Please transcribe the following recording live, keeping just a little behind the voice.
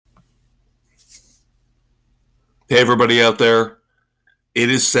Hey, everybody out there. It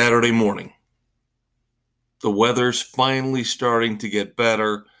is Saturday morning. The weather's finally starting to get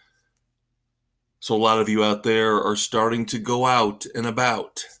better. So, a lot of you out there are starting to go out and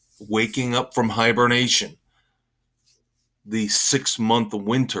about, waking up from hibernation. The 6-month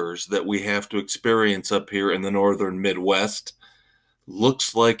winters that we have to experience up here in the northern Midwest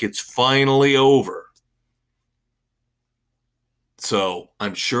looks like it's finally over. So,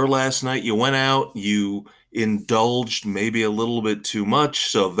 I'm sure last night you went out, you indulged maybe a little bit too much.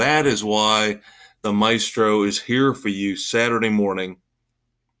 So, that is why the Maestro is here for you Saturday morning,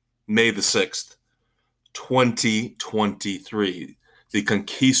 May the 6th, 2023. The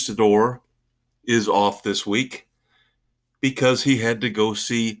Conquistador is off this week because he had to go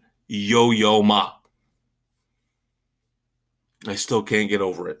see Yo-Yo Ma. I still can't get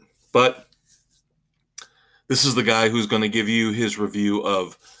over it. But this is the guy who's going to give you his review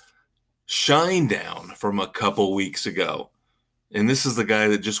of Shinedown from a couple weeks ago. And this is the guy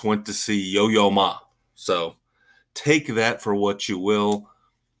that just went to see Yo-Yo Ma. So take that for what you will.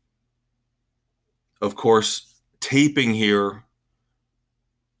 Of course, taping here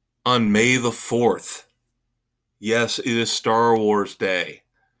on May the 4th. Yes, it is Star Wars Day.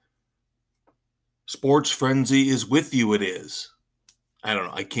 Sports Frenzy is with you, it is. I don't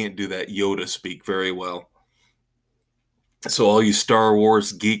know, I can't do that Yoda speak very well. So all you Star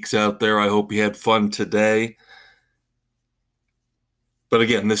Wars geeks out there, I hope you had fun today. But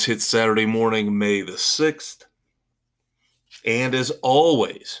again, this hits Saturday morning, May the 6th. And as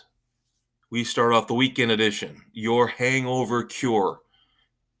always, we start off the weekend edition, your hangover cure,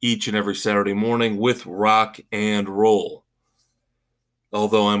 each and every Saturday morning with rock and roll.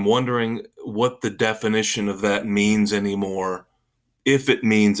 Although I'm wondering what the definition of that means anymore, if it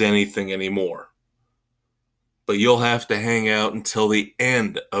means anything anymore. But you'll have to hang out until the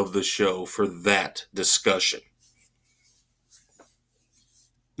end of the show for that discussion.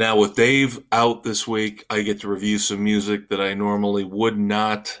 Now, with Dave out this week, I get to review some music that I normally would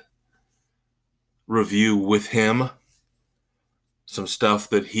not review with him. Some stuff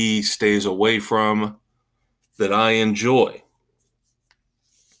that he stays away from that I enjoy.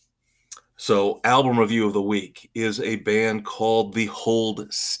 So, album review of the week is a band called The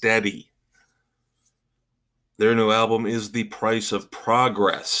Hold Steady. Their new album is The Price of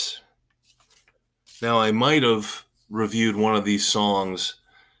Progress. Now, I might have reviewed one of these songs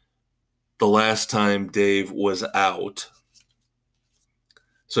the last time Dave was out.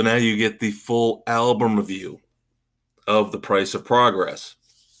 So now you get the full album review of The Price of Progress.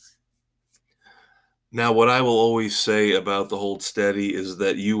 Now, what I will always say about The Hold Steady is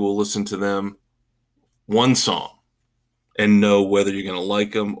that you will listen to them one song and know whether you're going to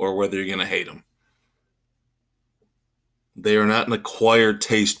like them or whether you're going to hate them. They are not an acquired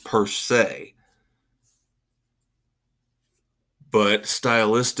taste per se, but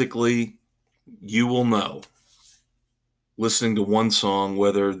stylistically, you will know, listening to one song,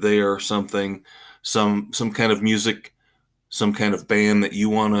 whether they are something, some kind of music, some kind of band that you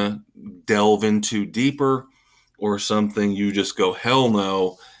want to delve into deeper, or something you just go, hell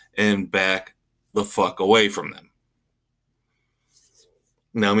no, and back the fuck away from them.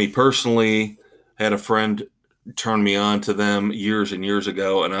 Now, me personally, had a friend turn me on to them years and years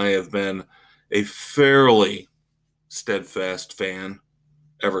ago, and I have been a fairly steadfast fan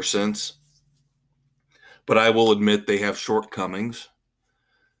ever since. But I will admit they have shortcomings.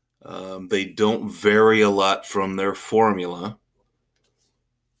 They don't vary a lot from their formula.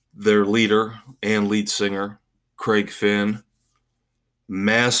 Their leader and lead singer, Craig Finn,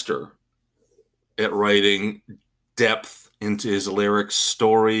 master at writing depth into his lyrics,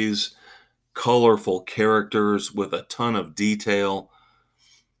 stories, colorful characters with a ton of detail.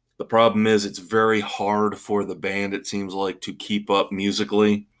 The problem is it's very hard for the band, it seems like, to keep up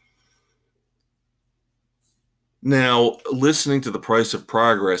musically. Now, listening to The Price of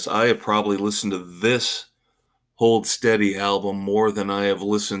Progress, I have probably listened to this Hold Steady album more than I have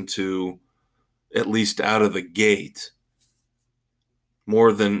listened to, at least out of the gate,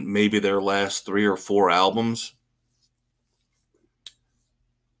 more than maybe their last 3 or 4 albums.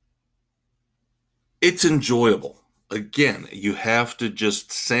 It's enjoyable. Again, you have to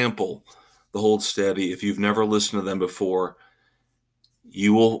just sample the Hold Steady. If you've never listened to them before,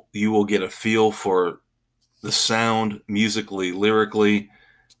 you will get a feel for the sound musically, lyrically.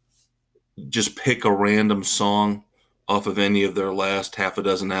 Just pick a random song off of any of their last half a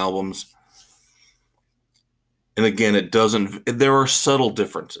dozen albums. And again, there are subtle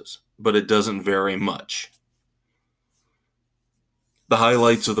differences, but it doesn't vary much. The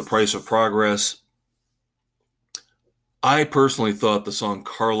highlights of The Price of Progress. I personally thought the song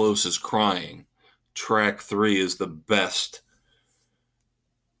Carlos is Crying track 3 is the best.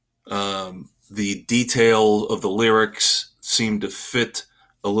 The detail of the lyrics seem to fit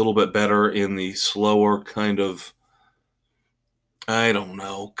a little bit better in the slower kind of, I don't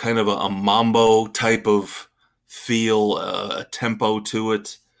know, kind of a mambo type of feel, a tempo to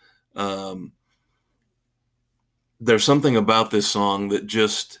it. There's something about this song that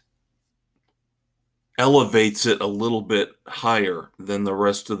just elevates it a little bit higher than the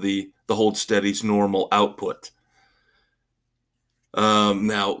rest of the Hold Steady's normal output.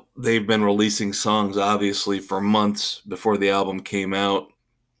 Now, they've been releasing songs, obviously, for months before the album came out.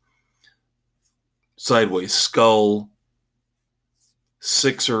 Sideways Skull,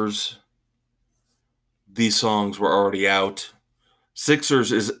 Sixers, these songs were already out.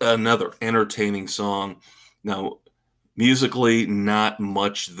 Sixers is another entertaining song. Now, musically, not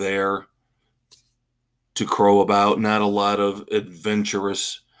much there to crow about, not a lot of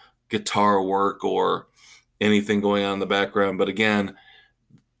adventurous guitar work or anything going on in the background. But again,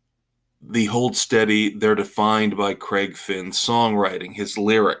 the Hold Steady, they're defined by Craig Finn's songwriting, his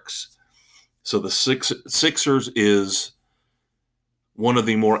lyrics. So the Sixers is one of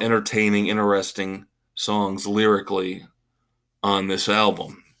the more entertaining, interesting songs lyrically on this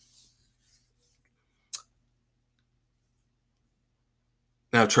album.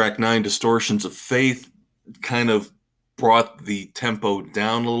 Now, track 9, Distortions of Faith, kind of brought the tempo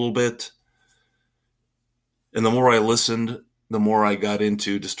down a little bit. And the more I listened, the more I got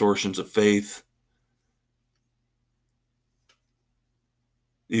into Distortions of Faith.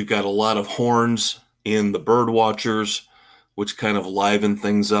 You've got a lot of horns in the Bird Watchers, which kind of liven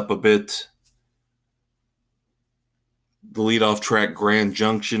things up a bit. The leadoff track, Grand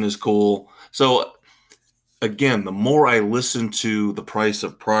Junction, is cool. So, again, the more I listened to The Price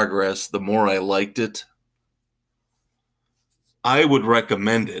of Progress, the more I liked it. I would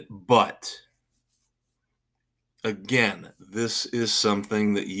recommend it, but again, this is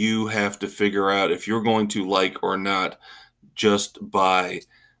something that you have to figure out if you're going to like or not just by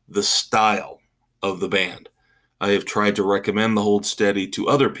the style of the band. I have tried to recommend the Hold Steady to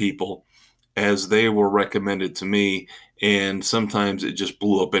other people as they were recommended to me, and sometimes it just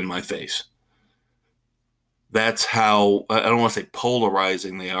blew up in my face. That's how, I don't want to say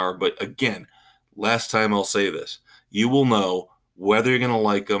polarizing they are, but again, last time I'll say this. You will know whether you're going to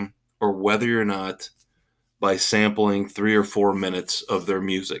like them or whether you're not by sampling 3 or 4 minutes of their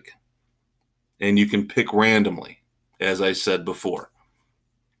music. And you can pick randomly, as I said before.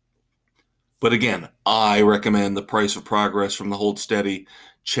 But again, I recommend The Price of Progress from the Hold Steady.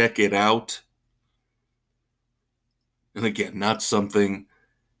 Check it out. And again, not something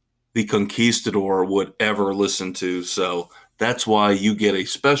the Conquistador would ever listen to. So that's why you get a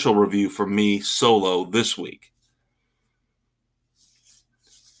special review from me solo this week.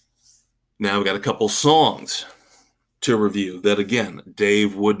 Now we've got a couple songs to review that, again,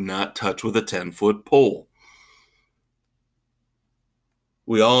 Dave would not touch with a 10-foot pole.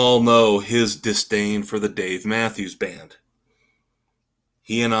 We all know his disdain for the Dave Matthews Band.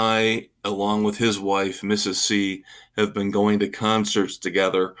 He and I, along with his wife, Mrs. C, have been going to concerts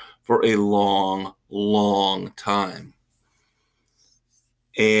together for a long, long time.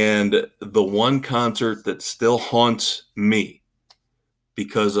 And the one concert that still haunts me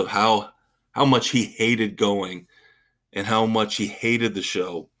because of how much he hated going and how much he hated the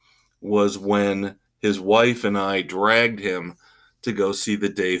show was when his wife and I dragged him to go see the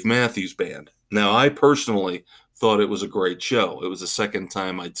Dave Matthews Band. Now, I personally thought it was a great show. It was the second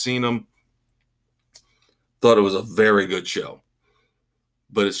time I'd seen him. Thought it was a very good show.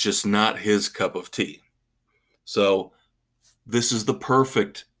 But it's just not his cup of tea. So this is the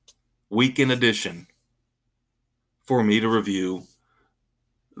perfect weekend edition for me to review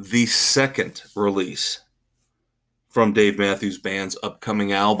the second release from Dave Matthews Band's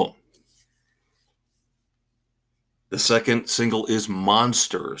upcoming album. The second single is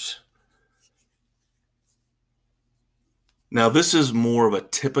Monsters. Now, this is more of a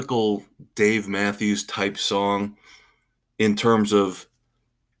typical Dave Matthews type song in terms of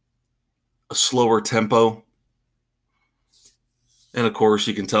a slower tempo. And of course,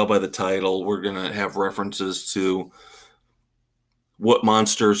 you can tell by the title, we're going to have references to what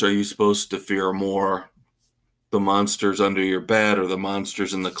monsters are you supposed to fear more? The monsters under your bed, or the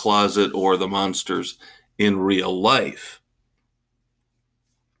monsters in the closet, or the monsters in real life.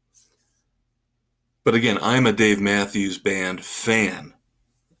 But again, I'm a Dave Matthews Band fan.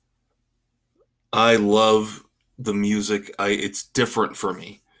 I love the music. It's different for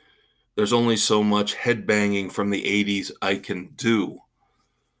me. There's only so much headbanging from the 80s I can do.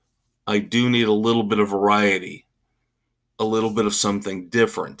 I do need a little bit of variety, a little bit of something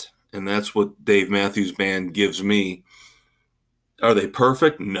different. and that's what Dave Matthews Band gives me. Are they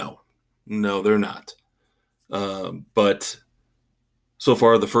perfect? No. No, they're not. But so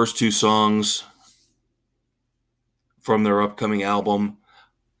far, the first two songs from their upcoming album,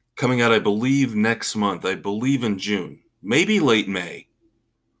 coming out, I believe, next month. I believe in June, maybe late May.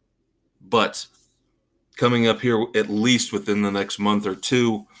 But coming up here at least within the next month or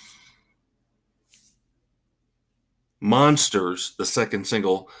two, Monsters, the second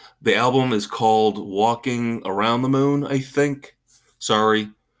single. The album is called Walking Around the Moon, I think. Sorry,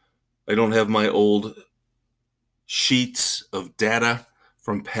 I don't have my old sheets of data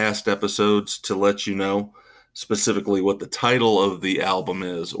from past episodes to let you know specifically what the title of the album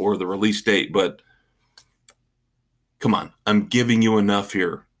is or the release date, but come on, I'm giving you enough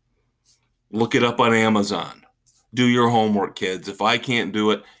here. Look it up on Amazon. Do your homework, kids. If I can't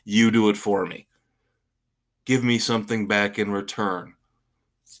do it, you do it for me. Give me something back in return.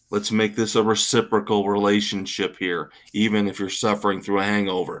 Let's make this a reciprocal relationship here, even if you're suffering through a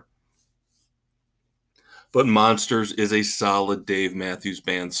hangover. But Monsters is a solid Dave Matthews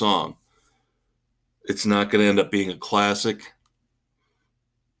Band song. It's not going to end up being a classic,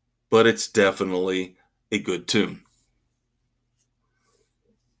 but it's definitely a good tune.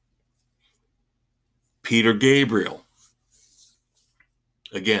 Peter Gabriel.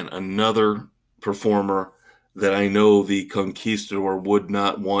 Again, another performer that I know the Conquistador would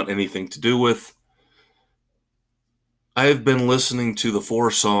not want anything to do with. I have been listening to the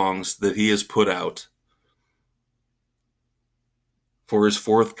 4 songs that he has put out for his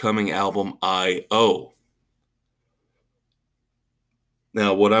forthcoming album, I.O.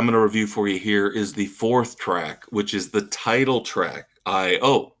 Now, what I'm going to review for you here is the 4th track, which is the title track,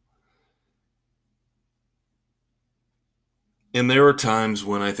 I.O. And there are times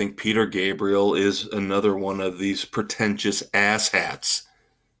when I think Peter Gabriel is another one of these pretentious asshats,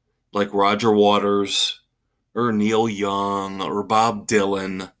 like Roger Waters or Neil Young or Bob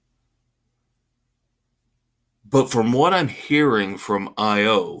Dylan. But from what I'm hearing from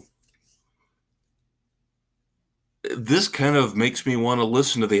I.O., this kind of makes me want to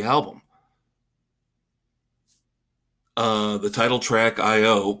listen to the album. The title track,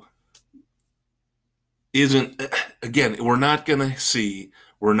 I.O., isn't, again, we're not going to see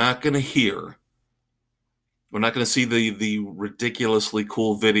the ridiculously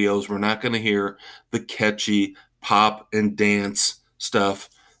cool videos. We're not going to hear the catchy pop and dance stuff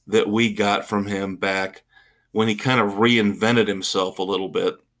that we got from him back when he kind of reinvented himself a little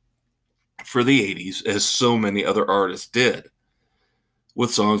bit for the 80s, as so many other artists did,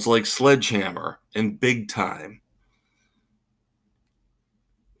 with songs like Sledgehammer and Big Time.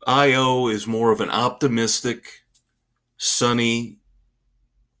 I.O. is more of an optimistic, sunny,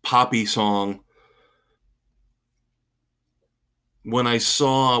 poppy song. When I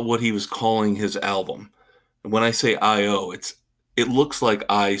saw what he was calling his album, and when I say I.O., it looks like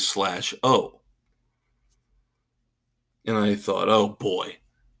I/O. And I thought, oh boy,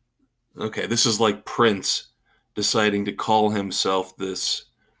 okay, this is like Prince deciding to call himself this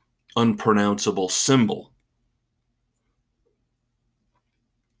unpronounceable symbol.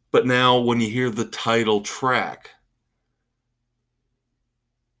 But now when you hear the title track,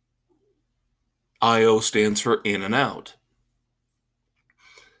 I.O. stands for in and out.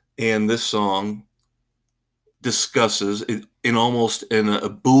 And this song discusses, in almost an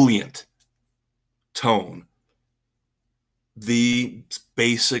ebullient tone, the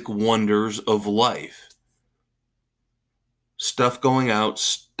basic wonders of life. Stuff going out,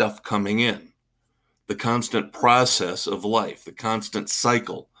 stuff coming in. The constant process of life, the constant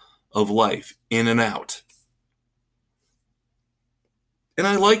cycle of life, in and out. And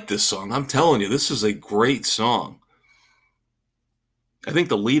I like this song. I'm telling you, this is a great song. I think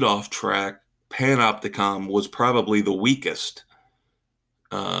the leadoff track, Panopticon, was probably the weakest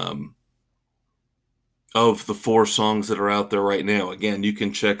of the 4 songs that are out there right now. Again, you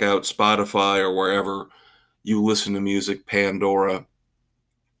can check out Spotify or wherever you listen to music, Pandora.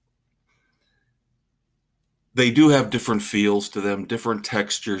 They do have different feels to them, different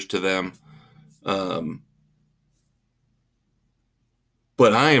textures to them. But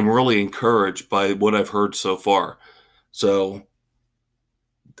I am really encouraged by what I've heard so far. So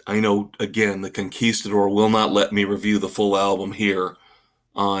I know, again, the Conquistador will not let me review the full album here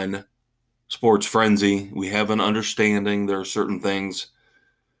on Sports Frenzy. We have an understanding. There are certain things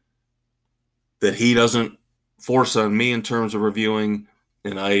that he doesn't force on me in terms of reviewing,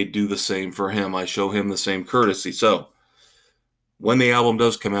 and I do the same for him. I show him the same courtesy. So when the album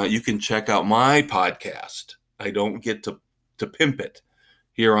does come out, you can check out my podcast. I don't get to pimp it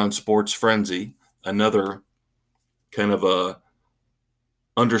here on Sports Frenzy, another kind of a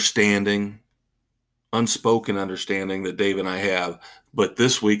understanding, unspoken understanding that Dave and I have. But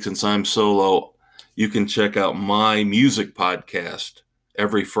this week, since I'm solo, you can check out my music podcast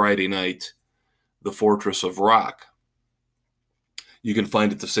every Friday night, The Fortress of Rock. You can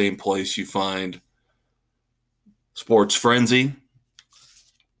find it the same place you find Sports Frenzy.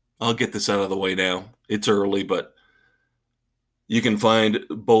 I'll get this out of the way now. It's early, but you can find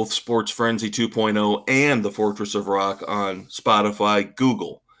both Sports Frenzy 2.0 and The Fortress of Rock on Spotify,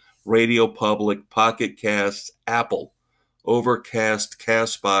 Google, Radio Public, Pocket Casts, Apple, Overcast,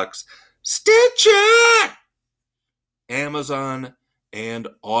 Castbox, Stitcher, Amazon, and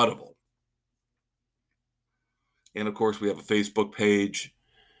Audible. And of course, we have a Facebook page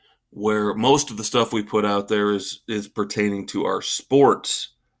where most of the stuff we put out there is pertaining to our sports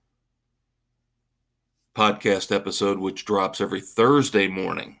podcast episode, which drops every Thursday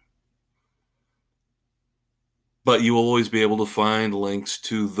morning. But you will always be able to find links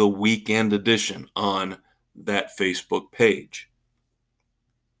to the weekend edition on that Facebook page.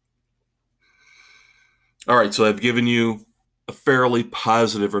 All right, so I've given you a fairly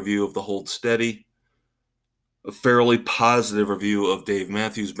positive review of the Hold Steady, a fairly positive review of Dave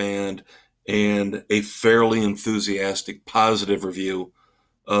Matthews Band, and a fairly enthusiastic positive review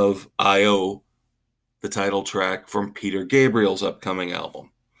of I.O., the title track from Peter Gabriel's upcoming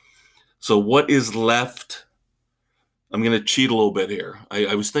album. So what is left? I'm going to cheat a little bit here.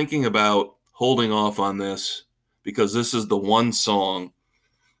 I was thinking about holding off on this because this is the one song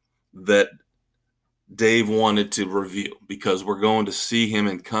that Dave wanted to review because we're going to see him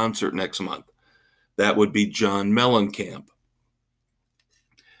in concert next month. That would be John Mellencamp.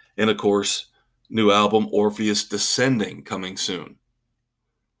 And of course, new album Orpheus Descending coming soon.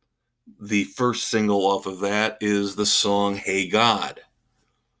 The first single off of that is the song Hey God.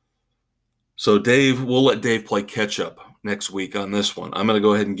 So we'll let Dave play catch up next week on this one. I'm going to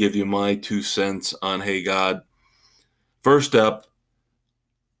go ahead and give you my 2 cents on Hey God. First up,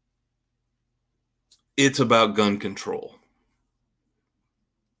 it's about gun control.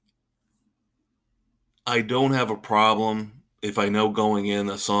 I don't have a problem if I know going in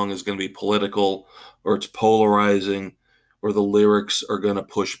a song is going to be political or it's polarizing or the lyrics are going to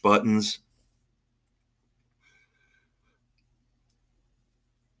push buttons.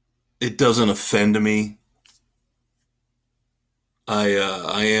 It doesn't offend me. I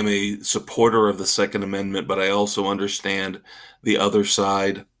am a supporter of the Second Amendment, but I also understand the other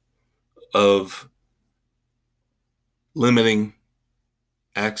side of limiting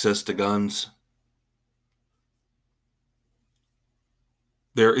access to guns.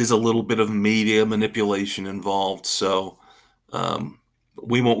 There is a little bit of media manipulation involved, so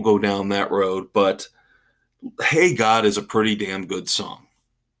we won't go down that road. But Hey God is a pretty damn good song.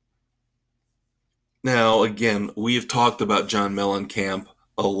 Now, again, we have talked about John Mellencamp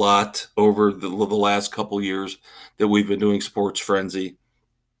a lot over the last couple years that we've been doing Sports Frenzy.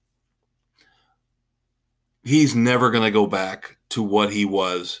 He's never going to go back to what he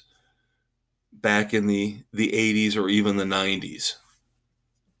was back in the 80s or even the 90s.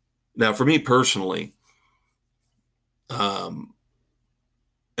 Now, for me personally,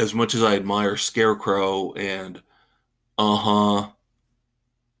 as much as I admire Scarecrow and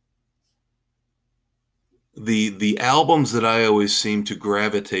the albums that I always seem to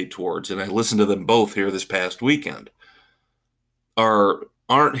gravitate towards, and I listened to them both here this past weekend,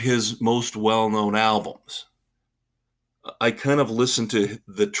 aren't his most well-known albums. I kind of listened to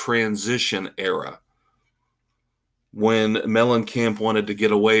the transition era when Mellencamp wanted to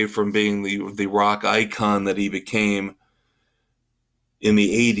get away from being the rock icon that he became in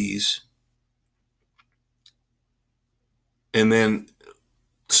the 80s, and then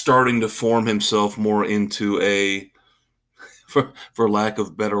starting to form himself more into for lack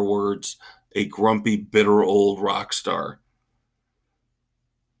of better words, a grumpy, bitter old rock star.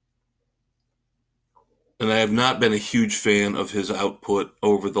 And I have not been a huge fan of his output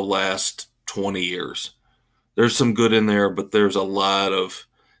over the last 20 years. There's some good in there, but there's a lot of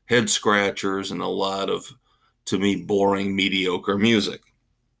head scratchers and a lot of, to me, boring, mediocre music.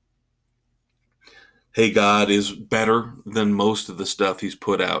 Hey God is better than most of the stuff he's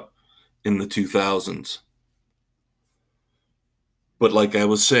put out in the 2000s. But like I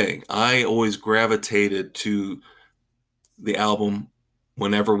was saying, I always gravitated to the album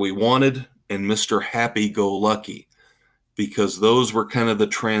Whenever We Wanted and Mr. Happy-Go-Lucky, because those were kind of the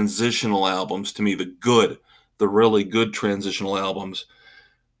transitional albums to me, the really good transitional albums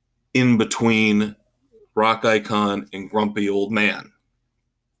in between rock icon and grumpy old man.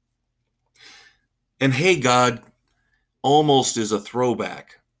 And Hey God almost is a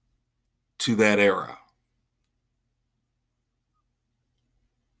throwback to that era.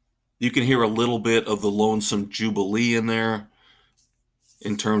 You can hear a little bit of the Lonesome Jubilee in there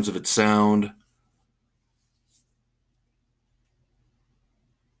in terms of its sound.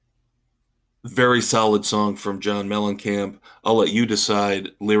 Very solid song from John Mellencamp. I'll let you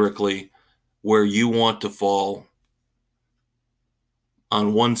decide lyrically where you want to fall,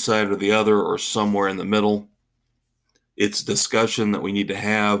 on one side or the other or somewhere in the middle. It's discussion that we need to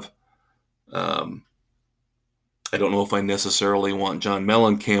have. I don't know if I necessarily want John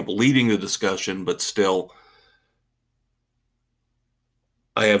Mellencamp leading the discussion, but still,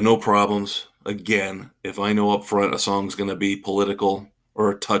 I have no problems. Again, if I know up front a song's going to be political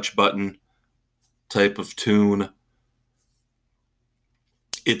or a touch button type of tune,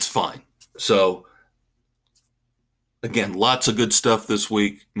 it's fine. So, again, lots of good stuff this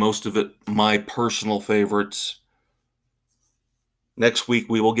week. Most of it my personal favorites. Next week,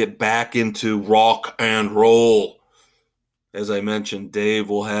 we will get back into rock and roll. As I mentioned, Dave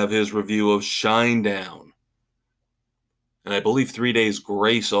will have his review of Shinedown. And I believe 3 Days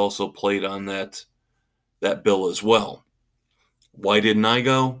Grace also played on that bill as well. Why didn't I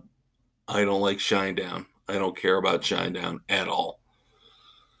go? I don't like Shinedown. I don't care about Shinedown at all.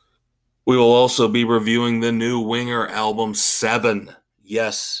 We will also be reviewing the new Winger album, 7.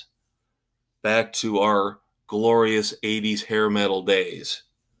 Yes, back to our glorious 80s hair metal days.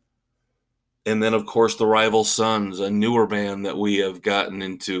 And then, of course, the Rival Sons, a newer band that we have gotten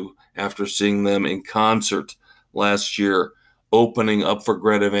into after seeing them in concert last year, opening up for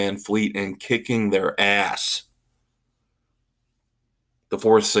Greta Van Fleet and kicking their ass. The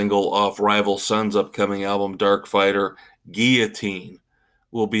fourth single off Rival Sons' upcoming album, Dark Fighter, Guillotine,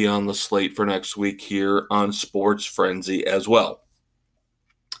 will be on the slate for next week here on Sports Frenzy as well.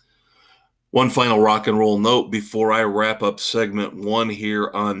 One final rock and roll note before I wrap up segment 1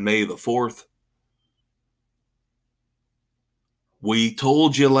 here on May the 4th. We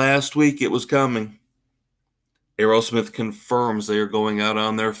told you last week it was coming. Aerosmith confirms they are going out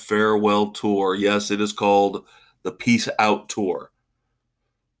on their farewell tour. Yes, it is called the Peace Out Tour.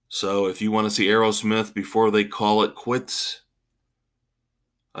 So if you want to see Aerosmith before they call it quits,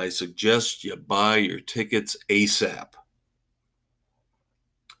 I suggest you buy your tickets ASAP.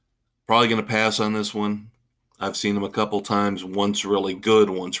 Probably going to pass on this one. I've seen them a couple times, once really good,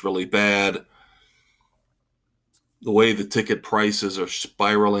 once really bad. The way the ticket prices are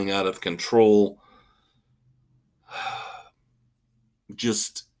spiraling out of control,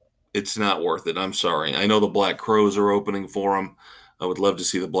 just, it's not worth it. I'm sorry. I know the Black Crowes are opening for them. I would love to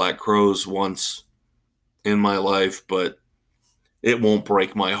see the Black Crowes once in my life, but it won't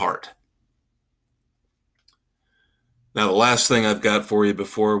break my heart. Now, the last thing I've got for you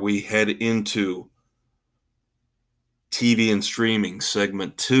before we head into TV and streaming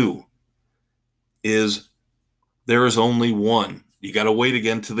segment 2 is there is only one. You got to wait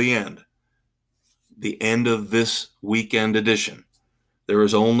again to the end of this weekend edition. There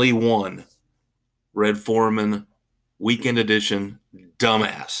is only one Red Foreman weekend edition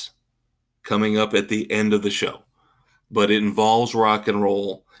dumbass coming up at the end of the show. But it involves rock and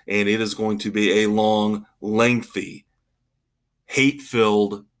roll, and it is going to be a long, lengthy,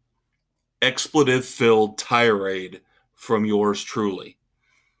 hate-filled, expletive-filled tirade from yours truly.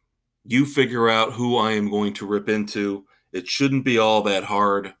 You figure out who I am going to rip into. It shouldn't be all that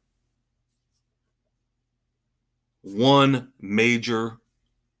hard. One major,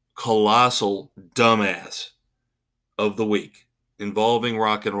 colossal dumbass of the week involving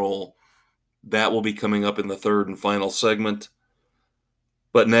rock and roll. That will be coming up in the third and final segment.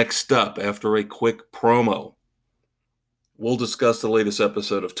 But next up, after a quick promo, we'll discuss the latest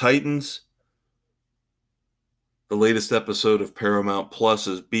episode of Titans, the latest episode of Paramount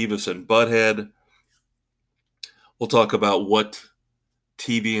Plus's Beavis and Butthead. We'll talk about what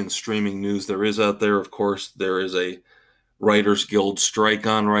TV and streaming news there is out there. Of course, there is a Writers Guild strike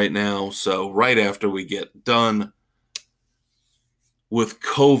on right now. So right after we get done with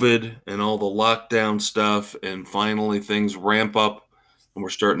COVID and all the lockdown stuff, and finally things ramp up and we're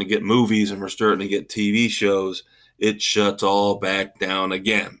starting to get movies and we're starting to get TV shows, it shuts all back down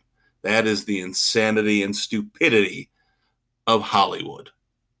again. That is the insanity and stupidity of Hollywood.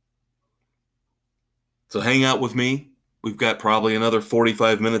 So hang out with me. We've got probably another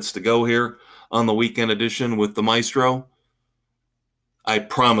 45 minutes to go here on the weekend edition with the Maestro. I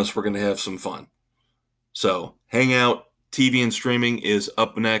promise we're going to have some fun. So hang out. TV and streaming is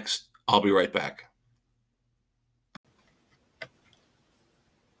up next. I'll be right back.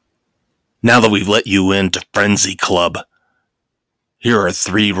 Now that we've let you into Frenzy Club, here are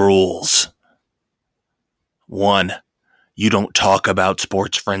 3 rules. 1. You don't talk about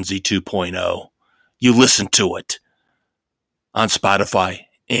Sports Frenzy 2.0. You listen to it on Spotify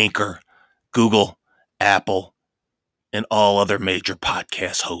Anchor, Google, Apple, and all other major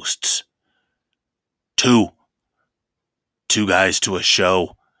podcast hosts. 2. Two Guys to a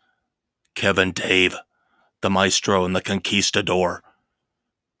Show. Kevin, Dave, the Maestro, and the Conquistador.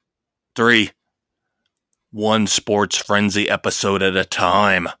 3. One Sports Frenzy episode at a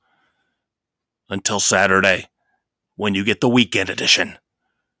time. Until Saturday, when you get the weekend edition.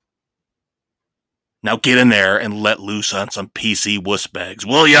 Now get in there and let loose on some PC wussbags,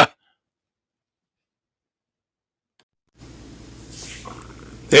 will ya?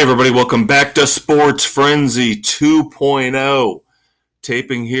 Hey everybody, welcome back to Sports Frenzy 2.0,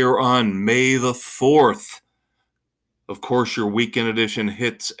 taping here on May the 4th. Of course, your weekend edition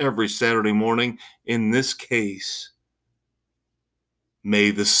hits every Saturday morning. In this case,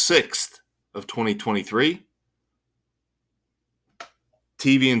 May the 6th of 2023.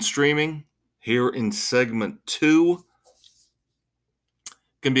 TV and streaming here in segment 2.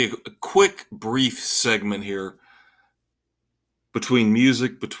 Going to be a quick, brief segment here. Between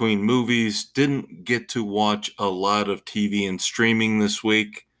music, between movies, didn't get to watch a lot of TV and streaming this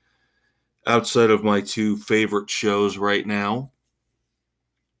week outside of my two favorite shows right now,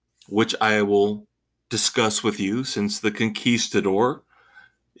 which I will discuss with you since the Conquistador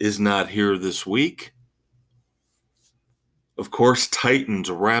is not here this week. Of course,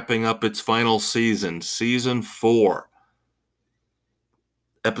 Titans wrapping up its final season, Season 4.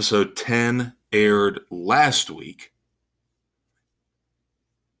 Episode 10 aired last week.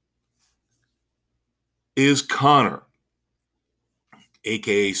 Is Connor,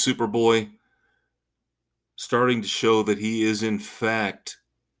 aka Superboy, starting to show that he is in fact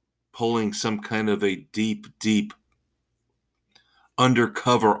pulling some kind of a deep, deep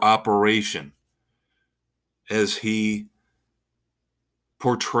undercover operation as he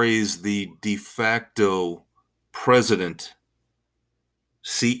portrays the de facto president,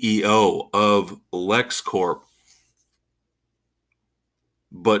 CEO of LexCorp,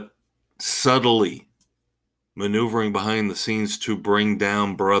 but subtly maneuvering behind the scenes to bring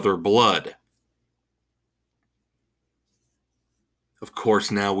down Brother Blood. Of course,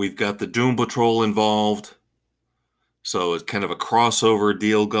 now we've got the Doom Patrol involved, so it's kind of a crossover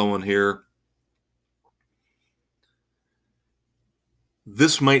deal going here.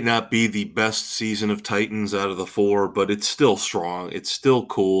 This might not be the best season of Titans out of the 4, but it's still strong. It's still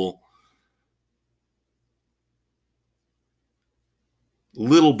cool.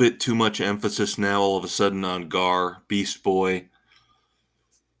 Little bit too much emphasis now all of a sudden on Gar, Beast Boy.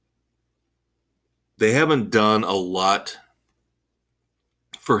 They haven't done a lot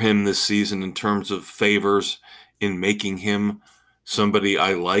for him this season in terms of favors in making him somebody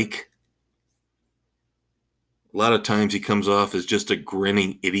I like. A lot of times he comes off as just a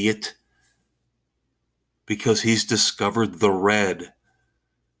grinning idiot because he's discovered the red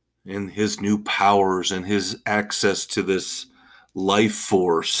and his new powers and his access to this life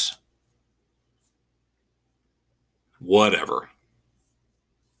force. Whatever.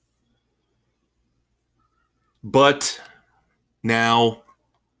 But now,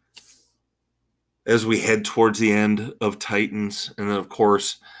 as we head towards the end of Titans, and then of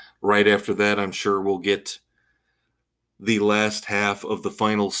course, right after that, I'm sure we'll get the last half of the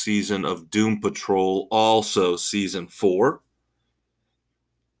final season of Doom Patrol, also Season 4.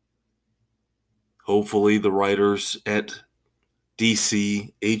 Hopefully the writers at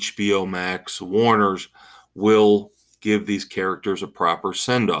DC, HBO Max, Warner's will give these characters a proper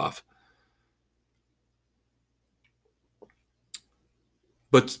send-off.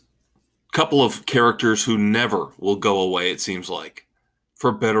 But a couple of characters who never will go away, it seems like,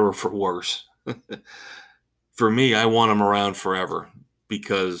 for better or for worse. For me, I want them around forever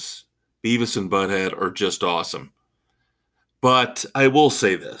because Beavis and Butthead are just awesome. But I will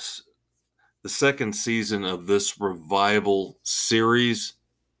say this. The second season of this revival series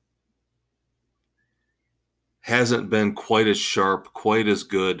hasn't been quite as sharp, quite as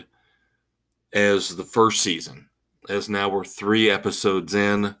good as the first season, as now we're 3 episodes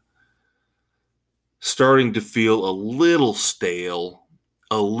in, starting to feel a little stale,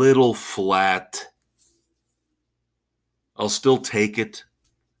 a little flat. I'll still take it.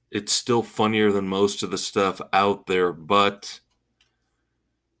 It's still funnier than most of the stuff out there, but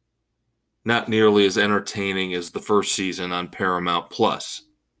not nearly as entertaining as the first season on Paramount Plus.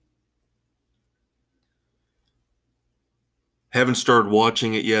 Haven't started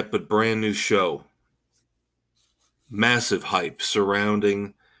watching it yet, but brand new show. Massive hype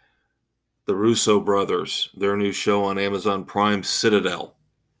surrounding the Russo brothers, their new show on Amazon Prime, Citadel.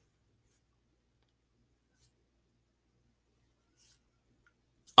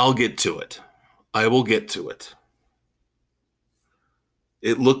 I'll get to it. I will get to it.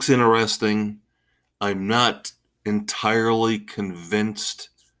 It looks interesting. I'm not entirely convinced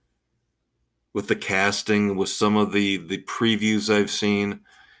with the casting, with some of the previews I've seen,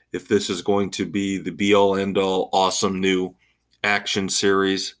 if this is going to be the be-all, end-all, awesome new action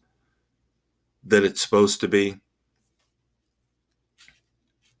series that it's supposed to be.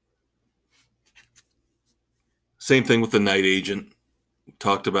 Same thing with The Night Agent.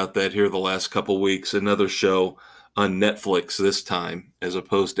 Talked about that here the last couple weeks. Another show on Netflix this time, as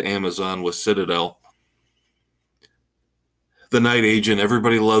opposed to Amazon with Citadel. The Night Agent,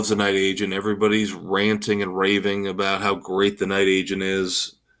 everybody loves The Night Agent. Everybody's ranting and raving about how great The Night Agent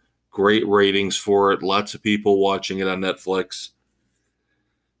is. Great ratings for it. Lots of people watching it on Netflix.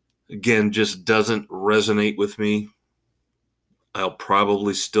 Again, just doesn't resonate with me. I'll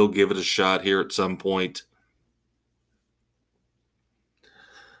probably still give it a shot here at some point.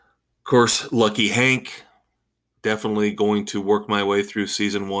 Of course, Lucky Hank. Definitely going to work my way through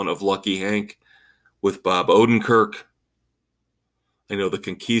season 1 of Lucky Hank with Bob Odenkirk. I know the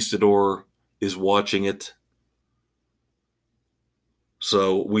Conquistador is watching it.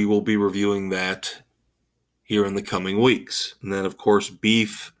 So we will be reviewing that here in the coming weeks. And then, of course,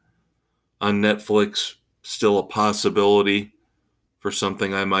 Beef on Netflix, still a possibility for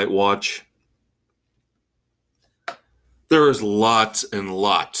something I might watch. There is lots and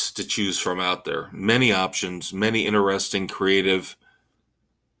lots to choose from out there. Many options, many interesting, creative,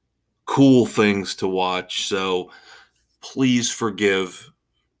 cool things to watch. So please forgive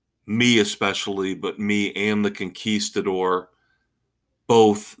me especially, but me and the Conquistador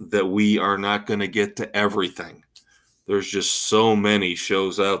both, that we are not going to get to everything. There's just so many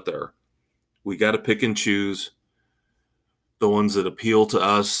shows out there. We got to pick and choose the ones that appeal to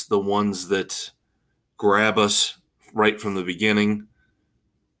us, the ones that grab us right from the beginning,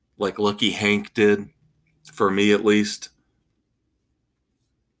 like Lucky Hank did, for me at least.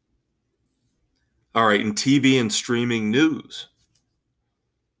 All right, in TV and streaming news,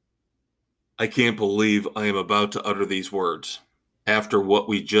 I can't believe I am about to utter these words after what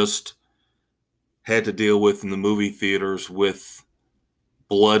we just had to deal with in the movie theaters with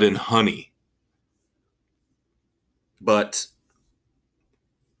Blood and Honey. But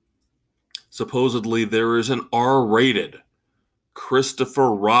supposedly there is an R-rated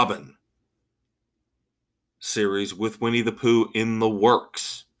Christopher Robin series with Winnie the Pooh in the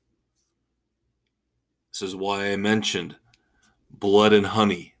works. This is why I mentioned Blood and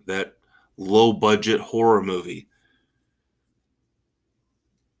Honey, that low-budget horror movie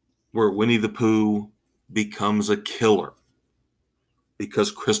where Winnie the Pooh becomes a killer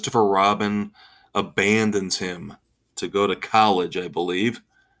because Christopher Robin abandons him to go to college, I believe.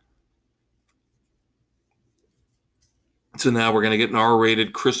 So now we're going to get an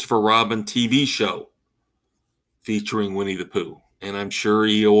R-rated Christopher Robin TV show featuring Winnie the Pooh. And I'm sure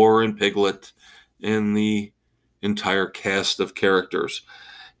Eeyore and Piglet and the entire cast of characters.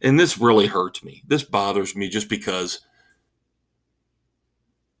 And this really hurts me. This bothers me just because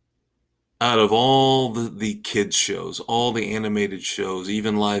out of all the kids shows, all the animated shows,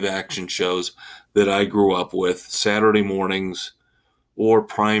 even live action shows that I grew up with, Saturday mornings or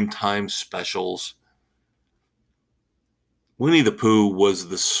primetime specials, Winnie the Pooh was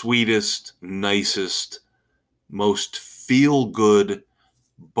the sweetest, nicest, most feel-good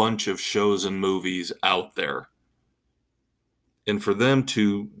bunch of shows and movies out there. And for them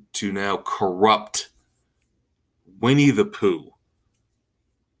to now corrupt Winnie the Pooh.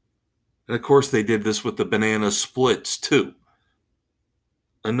 And of course they did this with the Banana Splits too.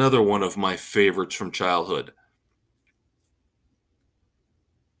 Another one of my favorites from childhood.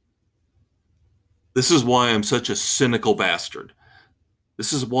 This is why I'm such a cynical bastard.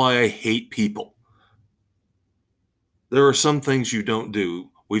 This is why I hate people. There are some things you don't do.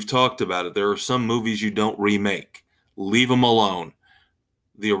 We've talked about it. There are some movies you don't remake. Leave them alone.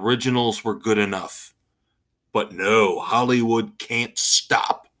 The originals were good enough. But no, Hollywood can't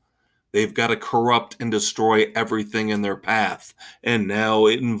stop. They've got to corrupt and destroy everything in their path. And now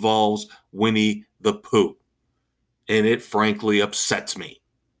it involves Winnie the Pooh. And it frankly upsets me.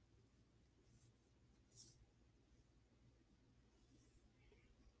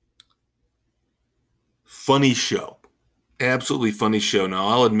 Funny show. Absolutely funny show. Now,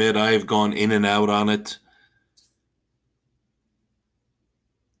 I'll admit I have gone in and out on it.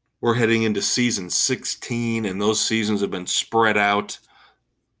 We're heading into season 16, and those seasons have been spread out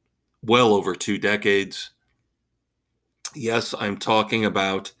well over 2 decades. Yes, I'm talking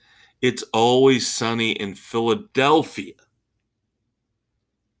about It's Always Sunny in Philadelphia.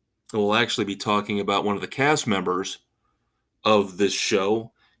 We'll actually be talking about one of the cast members of this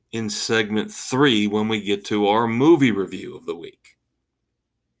show in segment 3 when we get to our movie review of the week.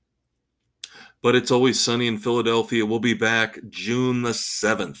 But It's Always Sunny in Philadelphia will be back June the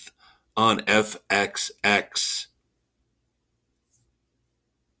 7th on FXX.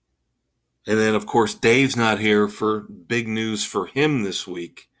 And then, of course, Dave's not here for big news for him this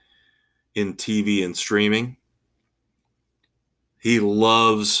week in TV and streaming. He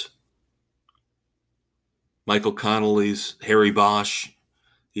loves Michael Connelly's Harry Bosch.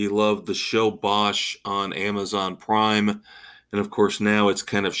 He loved the show Bosch on Amazon Prime. And, of course, now it's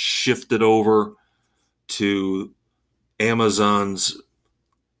kind of shifted over to Amazon's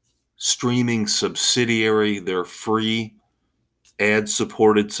streaming subsidiary, their free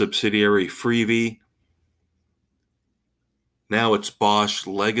ad-supported subsidiary, Freevee. Now it's Bosch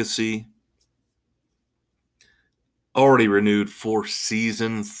Legacy. Already renewed for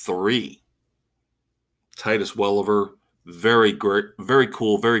season 3. Titus Welliver, very great, very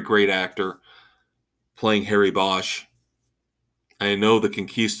cool, very great actor, playing Harry Bosch. I know the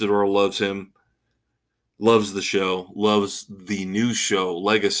Conquistador loves him, loves the show, loves the new show,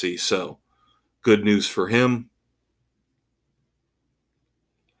 Legacy, so good news for him.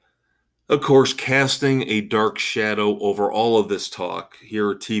 Of course, casting a dark shadow over all of this talk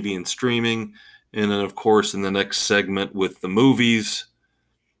here at TV and streaming, and then, of course, in the next segment with the movies,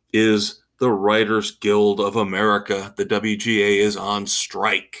 is the Writers Guild of America. The WGA is on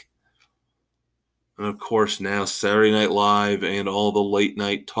strike. And, of course, now Saturday Night Live and all the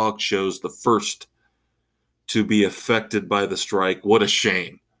late-night talk shows, the first to be affected by the strike. What a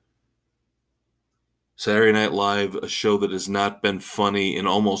shame. Saturday Night Live, a show that has not been funny in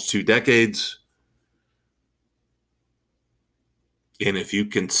almost 2 decades. And if you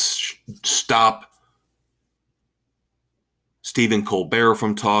can stop Stephen Colbert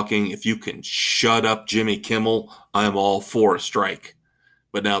from talking, if you can shut up Jimmy Kimmel, I'm all for a strike.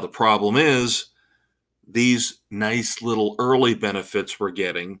 But now the problem is, these nice little early benefits we're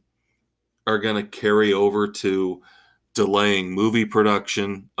getting are going to carry over to delaying movie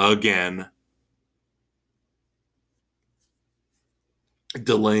production again,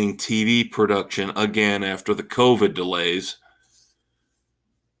 delaying TV production again after the COVID delays.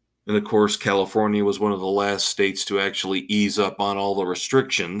 And of course, California was one of the last states to actually ease up on all the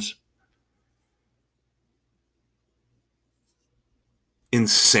restrictions.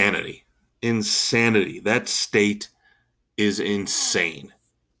 Insanity. Insanity. That state is insane.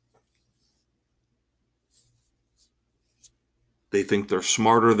 They think they're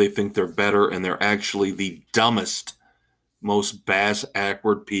smarter, they think they're better, and they're actually the dumbest, most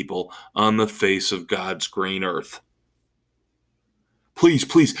bass-backward people on the face of God's green earth. Please,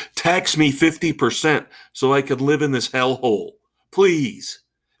 please, tax me 50% so I can live in this hellhole. Please.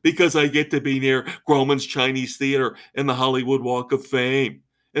 Because I get to be near Grauman's Chinese Theater and the Hollywood Walk of Fame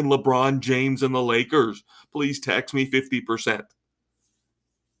and LeBron James and the Lakers. Please tax me 50%.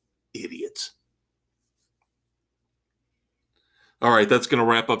 Idiots. All right, that's going to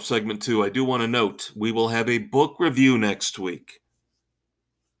wrap up segment 2. I do want to note, we will have a book review next week.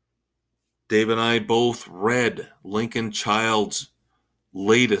 Dave and I both read Lincoln Child's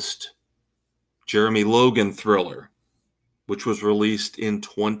latest Jeremy Logan thriller, which was released in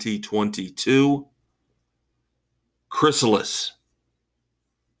 2022, Chrysalis.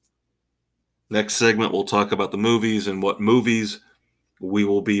 Next segment, we'll talk about the movies and what movies we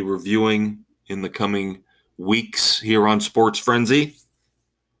will be reviewing in the coming weeks here on Sports Frenzy.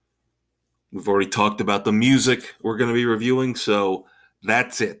 We've already talked about the music we're going to be reviewing, so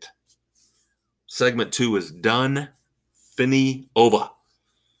that's it. Segment 2 is done. Fini over.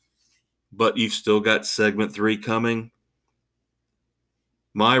 But you've still got segment 3 coming.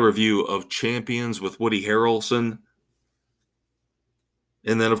 My review of Champions with Woody Harrelson.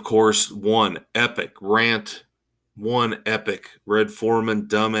 And then, of course, one epic rant, one epic Red Foreman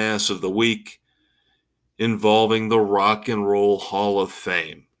dumbass of the week involving the Rock and Roll Hall of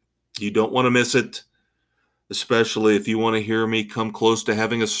Fame. You don't want to miss it, especially if you want to hear me come close to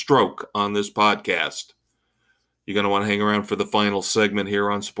having a stroke on this podcast. You're going to want to hang around for the final segment here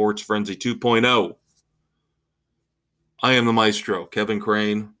on Sports Frenzy 2.0. I am the Maestro, Kevin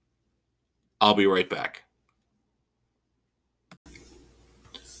Crane. I'll be right back.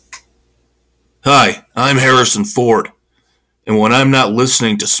 Hi, I'm Harrison Ford, and when I'm not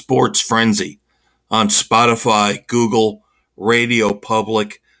listening to Sports Frenzy on Spotify, Google, Radio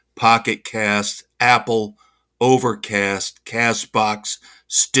Public, Pocket Cast, Apple, Overcast, Castbox,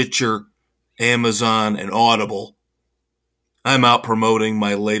 Stitcher, Amazon, and Audible, I'm out promoting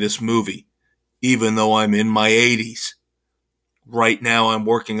my latest movie, even though I'm in my 80s. Right now, I'm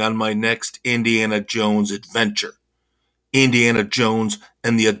working on my next Indiana Jones adventure. Indiana Jones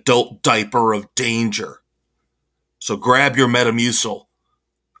and the Adult Diaper of Danger. So grab your Metamucil.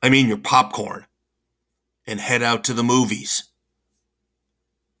 Your popcorn. and head out to the movies.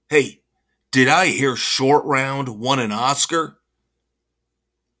 Hey, did I hear Short Round won an Oscar?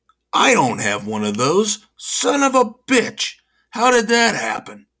 I don't have one of those. Son of a bitch. How did that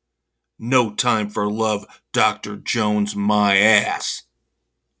happen? No time for love, Dr. Jones, my ass.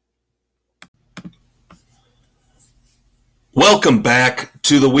 Welcome back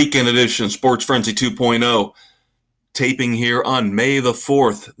to the weekend edition of Sports Frenzy 2.0. Taping here on May the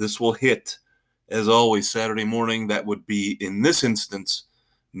 4th. This will hit, as always, Saturday morning. That would be, in this instance,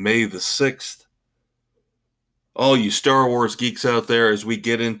 May the 6th. All you Star Wars geeks out there, as we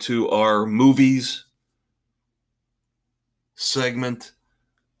get into our movies segment,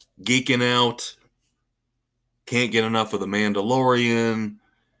 geeking out, can't get enough of The Mandalorian,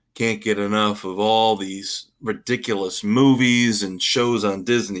 can't get enough of all these ridiculous movies and shows on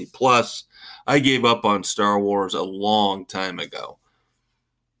Disney Plus. I gave up on Star Wars a long time ago.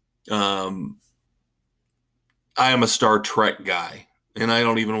 I am a Star Trek guy, and I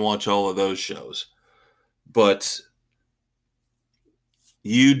don't even watch all of those shows. But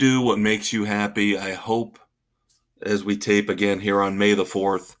you do what makes you happy. I hope, as we tape again here on May the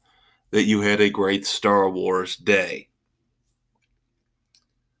 4th, that you had a great Star Wars day.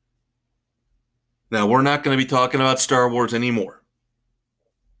 Now, we're not going to be talking about Star Wars anymore.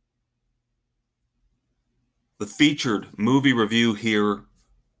 The featured movie review here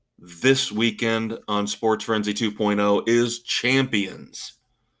this weekend on Sports Frenzy 2.0 is Champions.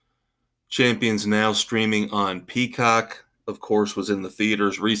 Champions now streaming on Peacock. Of course, was in the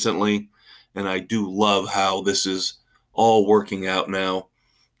theaters recently, and I do love how this is all working out now,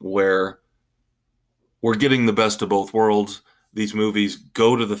 where we're getting the best of both worlds. These movies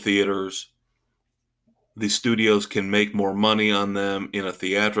go to the theaters. The studios can make more money on them in a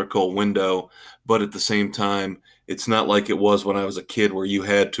theatrical window, but at the same time, it's not like it was when I was a kid where you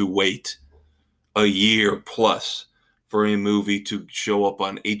had to wait a year plus for a movie to show up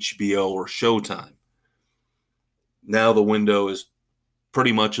on HBO or Showtime. Now the window is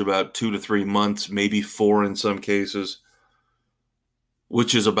pretty much about 2 to 3 months, maybe 4 in some cases,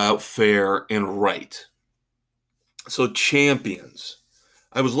 which is about fair and right. So Champions.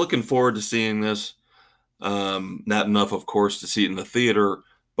 I was looking forward to seeing this. Not enough, of course, to see it in the theater,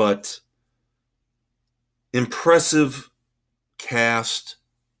 but impressive cast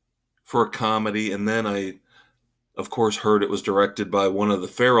for a comedy. And then I, of course, heard it was directed by one of the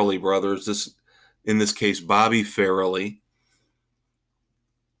Farrelly brothers, in this case, Bobby Farrelly.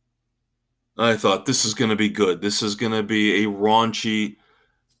 I thought, this is going to be good. This is going to be a raunchy,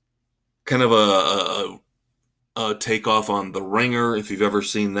 kind of a takeoff on The Ringer, if you've ever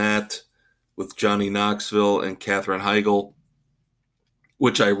seen that, with Johnny Knoxville and Katherine Heigl,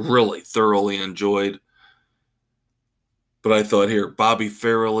 which I really thoroughly enjoyed. But I thought, here, Bobby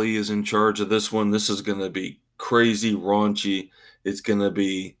Farrelly is in charge of this one. This is going to be crazy, raunchy. It's going to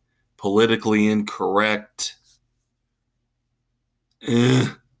be politically incorrect. I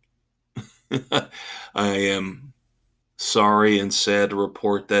am sorry and sad to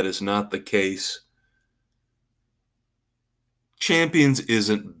report that is not the case. Champions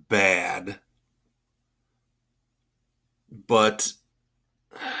isn't bad, but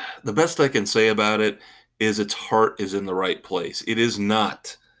the best I can say about it is its heart is in the right place. It is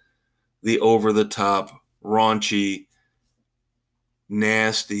not the over-the-top, raunchy,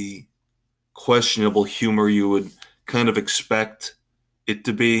 nasty, questionable humor you would kind of expect it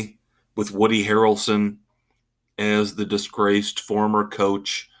to be, with Woody Harrelson as the disgraced former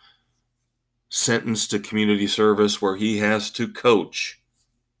coach sentenced to community service, where he has to coach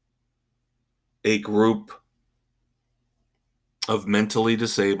a group of mentally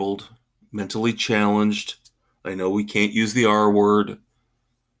disabled, mentally challenged, I know we can't use the R word,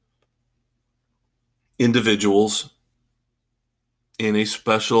 individuals in a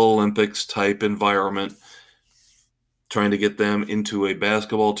Special Olympics type environment, trying to get them into a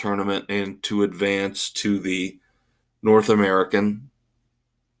basketball tournament and to advance to the North American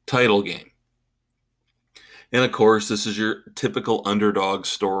title game. And of course, this is your typical underdog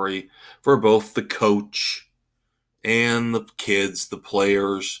story for both the coach and the kids, the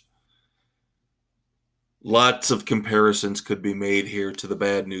players. Lots of comparisons could be made here to the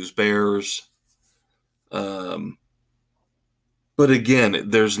Bad News Bears. But again,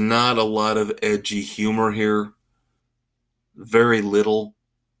 there's not a lot of edgy humor here. Very little,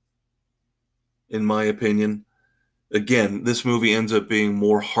 in my opinion. Again, this movie ends up being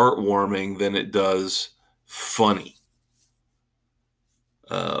more heartwarming than it does funny.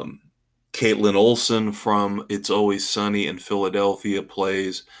 Caitlin Olsen from It's Always Sunny in Philadelphia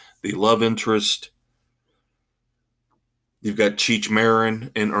plays the love interest. You've got Cheech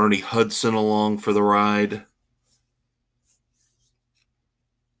Marin and Ernie Hudson along for the ride.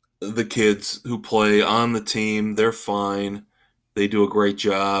 The kids who play on the team, they're fine. They do a great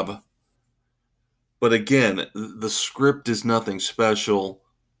job. But again, the script is nothing special.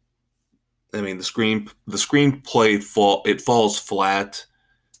 I mean, the screenplay falls flat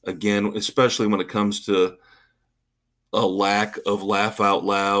again, especially when it comes to a lack of laugh out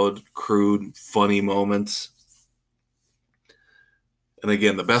loud, crude, funny moments. And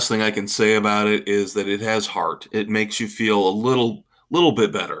again, the best thing I can say about it is that it has heart. It makes you feel a little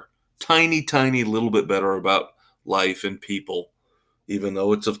bit better, tiny little bit better about life and people, even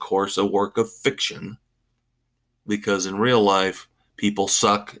though it's of course a work of fiction. Because in real life, people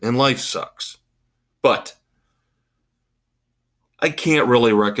suck and life sucks. But I can't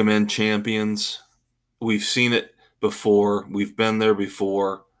really recommend Champions. We've seen it before. We've been there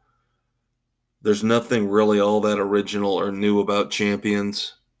before. There's nothing really all that original or new about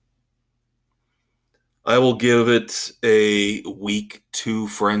Champions. I will give it a week 2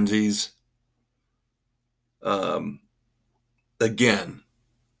 Frenzies. Again,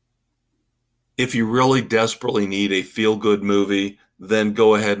 if you really desperately need a feel-good movie, then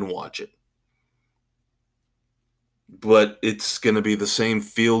go ahead and watch it. But it's going to be the same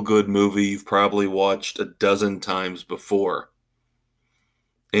feel-good movie you've probably watched a dozen times before.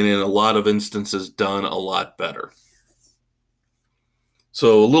 And in a lot of instances, done a lot better.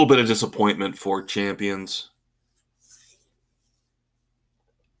 So a little bit of disappointment for Champions.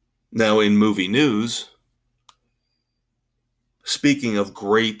 Now in movie news, speaking of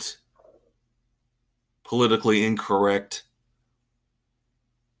great, politically incorrect,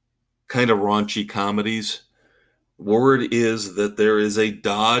 kind of raunchy comedies, word is that there is a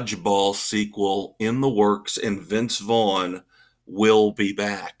Dodgeball sequel in the works and Vince Vaughn will be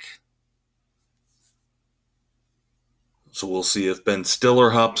back. So we'll see if Ben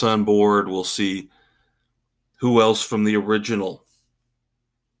Stiller hops on board. We'll see who else from the original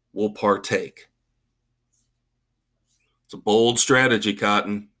will partake. It's a bold strategy,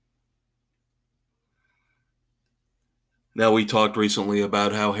 Cotton. Now, we talked recently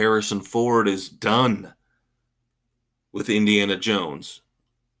about how Harrison Ford is done with Indiana Jones.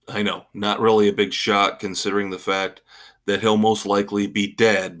 I know, not really a big shock considering the fact that he'll most likely be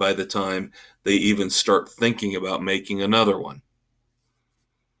dead by the time they even start thinking about making another one.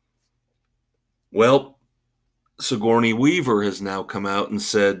 Well, Sigourney Weaver has now come out and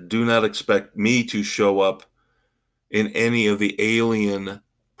said, do not expect me to show up in any of the Alien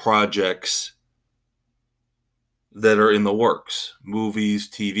projects that are in the works, movies,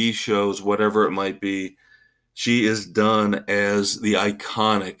 TV shows, whatever it might be. She is done as the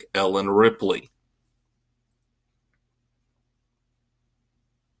iconic Ellen Ripley.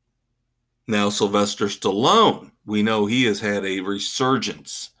 Now, Sylvester Stallone, we know he has had a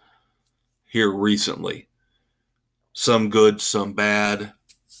resurgence here recently. Some good, some bad.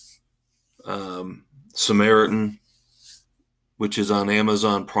 Samaritan, which is on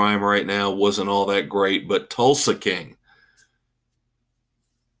Amazon Prime right now, wasn't all that great, but Tulsa King,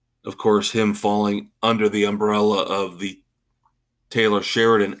 of course, him falling under the umbrella of the Taylor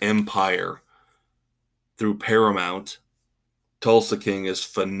Sheridan empire through Paramount. Tulsa King is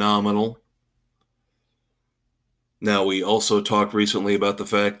phenomenal. Now, we also talked recently about the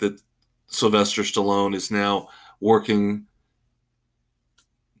fact that Sylvester Stallone is now working,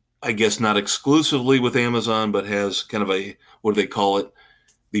 I guess not exclusively with Amazon, but has kind of a, what do they call it?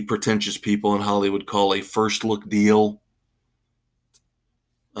 The pretentious people in Hollywood call a first look deal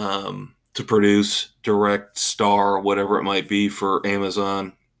to produce, direct, star, whatever it might be for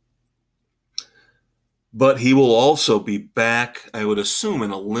Amazon. But he will also be back, I would assume, in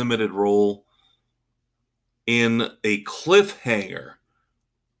a limited role in a Cliffhanger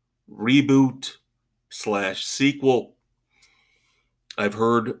reboot / sequel. I've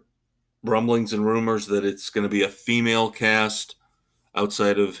heard rumblings and rumors that it's going to be a female cast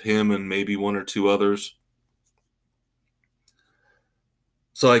outside of him and maybe one or two others.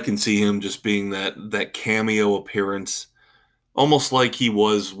 So I can see him just being that cameo appearance, almost like he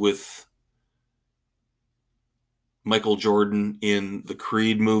was with Michael Jordan in the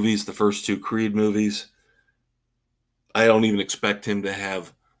Creed movies, the first 2 Creed movies. I don't even expect him to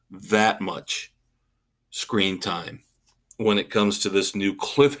have that much screen time when it comes to this new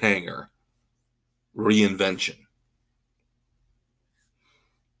Cliffhanger reinvention.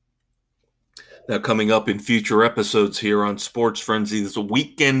 Now, coming up in future episodes here on Sports Frenzy, this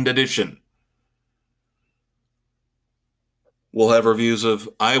weekend edition, we'll have reviews of,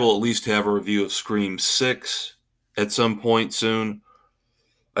 I will at least have a review of Scream 6 at some point soon.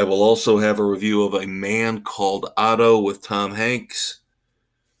 I will also have a review of A Man Called Otto with Tom Hanks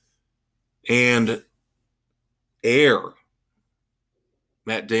and Air.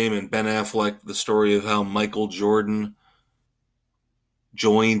 Matt Damon, Ben Affleck, the story of how Michael Jordan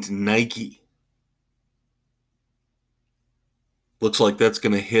joined Nike. Looks like that's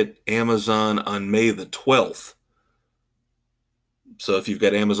going to hit Amazon on May the 12th. So if you've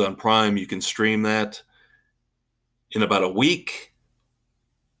got Amazon Prime, you can stream that in about a week.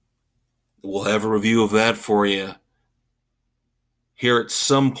 We'll have a review of that for you here at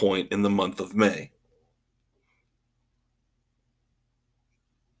some point in the month of May.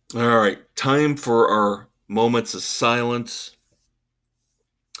 All right, time for our moments of silence.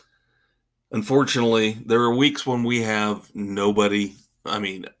 Unfortunately, there are weeks when we have nobody. I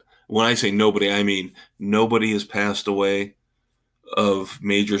mean, when I say nobody, I mean nobody has passed away of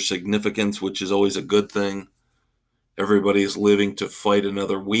major significance, which is always a good thing. Everybody is living to fight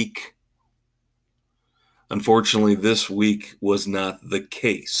another week. Unfortunately, this week was not the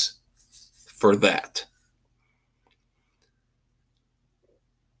case for that.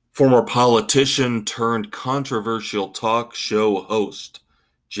 Former politician turned controversial talk show host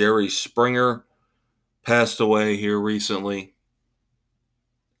Jerry Springer passed away here recently.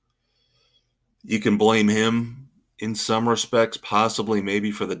 You can blame him in some respects, possibly maybe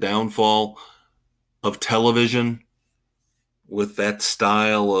for the downfall of television with that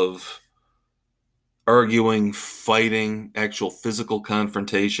style of arguing, fighting, actual physical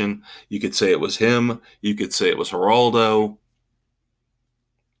confrontation. You could say it was him. You could say it was Geraldo.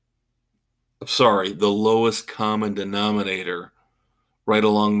 Sorry, the lowest common denominator, right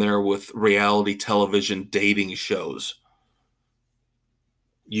along there with reality television dating shows.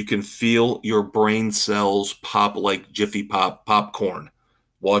 You can feel your brain cells pop like Jiffy Pop popcorn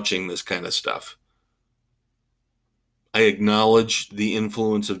watching this kind of stuff. I acknowledge the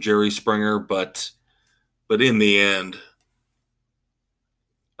influence of Jerry Springer, but in the end,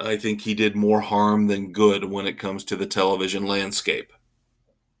 I think he did more harm than good when it comes to the television landscape.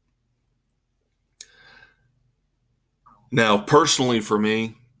 Now, personally for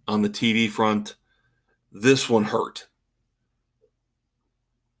me, on the TV front, this one hurt.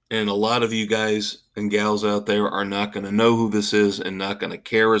 And a lot of you guys and gals out there are not going to know who this is and not going to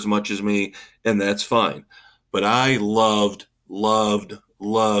care as much as me, and that's fine. But I loved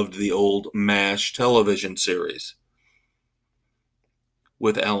the old MASH television series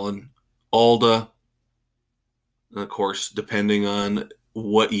with Ellen, Alda. And of course, depending on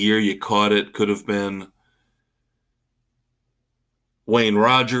what year you caught it, could have been Wayne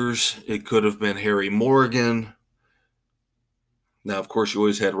Rogers. It could have been Harry Morgan. Now, of course, you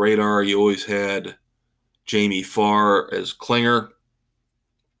always had Radar. You always had Jamie Farr as Klinger.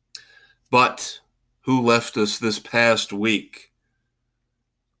 But who left us this past week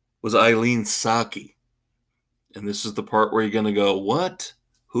was Eileen Saki. And this is the part where you're going to go, what?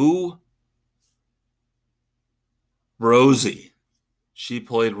 Who? Rosie. She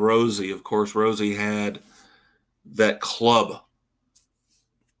played Rosie. Of course, Rosie had that club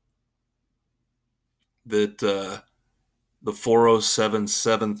that the 407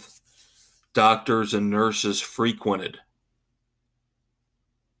 7th doctors and nurses frequented.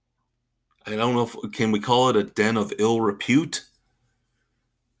 I don't know can we call it a den of ill repute?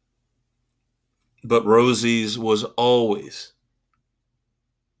 But Rosie's was always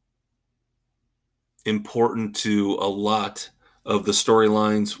important to a lot of the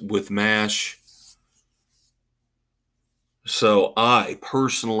storylines with MASH. So I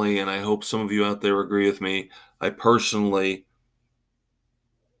personally, and I hope some of you out there agree with me, I personally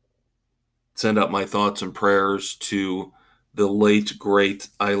send out my thoughts and prayers to the late, great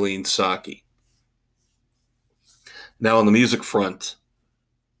Eileen Saki. Now on the music front,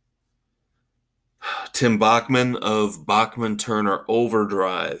 Tim Bachman of Bachman Turner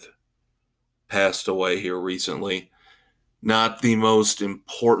Overdrive passed away here recently. Not the most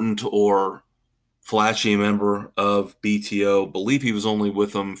important or flashy member of BTO. Believe he was only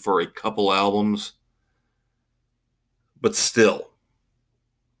with them for a couple albums. But still.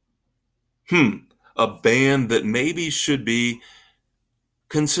 A band that maybe should be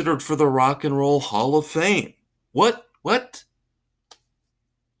considered for the Rock and Roll Hall of Fame. What?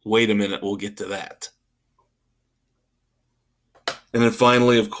 Wait a minute, we'll get to that. And then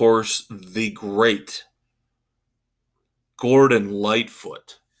finally, of course, the great Gordon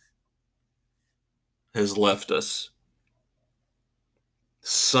Lightfoot has left us.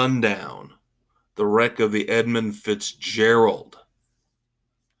 Sundown, The Wreck of the Edmund Fitzgerald.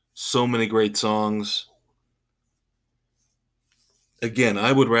 So many great songs. Again,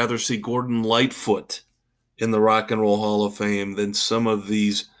 I would rather see Gordon Lightfoot in the Rock and Roll Hall of Fame than some of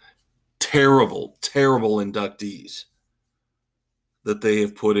these terrible, terrible inductees that they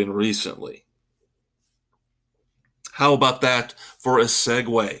have put in recently. How about that for a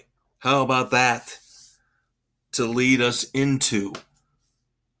segue? How about that to lead us into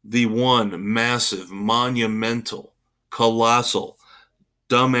the one massive, monumental, colossal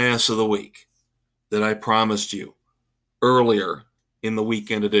dumbass of the week that I promised you earlier in the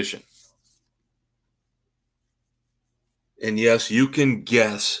weekend edition? And yes, you can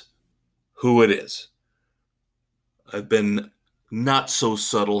guess who it is. I've been not so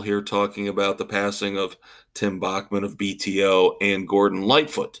subtle here talking about the passing of Tim Bachman of BTO and Gordon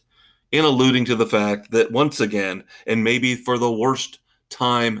Lightfoot, in alluding to the fact that once again, and maybe for the worst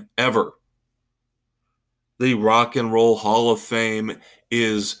time ever, the Rock and Roll Hall of Fame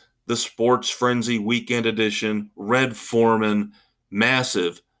is the Sports Frenzy Weekend Edition, Red Foreman,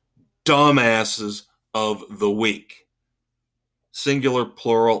 massive dumbasses of the week. Singular,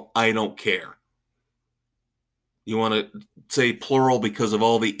 plural, I don't care. You want to say plural because of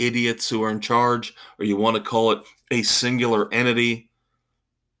all the idiots who are in charge, or you want to call it a singular entity?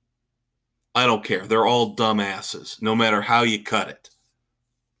 I don't care. They're all dumbasses, no matter how you cut it.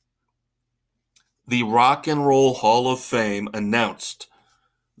 The Rock and Roll Hall of Fame announced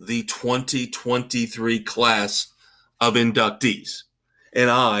the 2023 class of inductees. And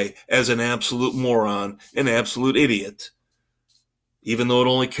I, as an absolute moron, an absolute idiot, even though it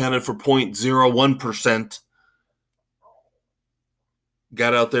only counted for 0.01%,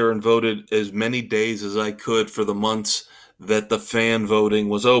 got out there and voted as many days as I could for the months that the fan voting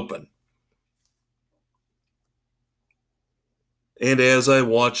was open. And as I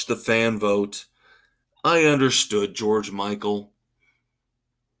watched the fan vote, I understood George Michael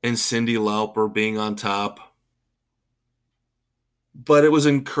and Cyndi Lauper being on top. But it was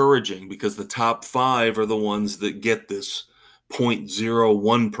encouraging because the top 5 are the ones that get this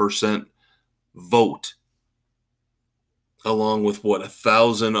 0.01% vote, along with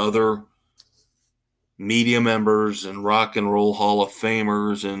 1,000 other media members and Rock and Roll Hall of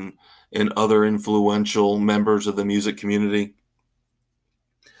Famers and other influential members of the music community.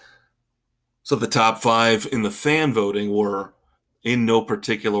 So the top 5 in the fan voting were, in no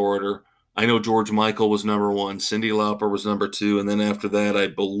particular order, I know George Michael was number 1, Cyndi Lauper was number 2, and then after that, I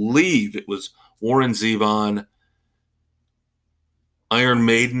believe it was Warren Zevon, Iron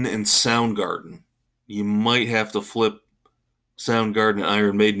Maiden, and Soundgarden. You might have to flip Soundgarden and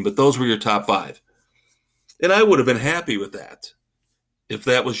Iron Maiden, but those were your top 5. And I would have been happy with that if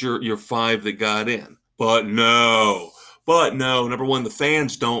that was your 5 that got in. But no, number 1, the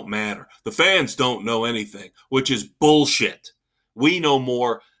fans don't matter. The fans don't know anything, which is bullshit. We know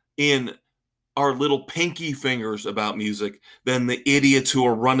more in our little pinky fingers about music than the idiots who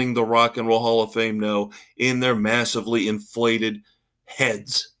are running the Rock and Roll Hall of Fame know in their massively inflated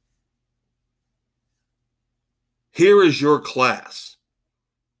heads. Here is your class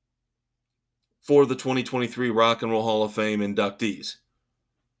for the 2023 Rock and Roll Hall of Fame inductees.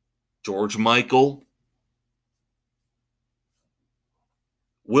 George Michael,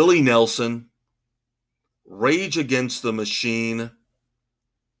 Willie Nelson, Rage Against the Machine,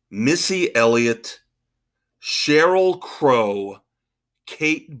 Missy Elliott, Sheryl Crow,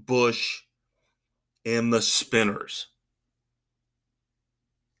 Kate Bush, and the Spinners.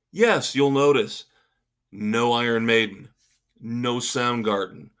 Yes, you'll notice no Iron Maiden, no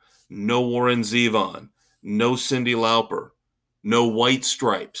Soundgarden, no Warren Zevon, no Cyndi Lauper, no White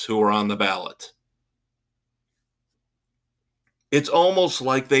Stripes who are on the ballot. It's almost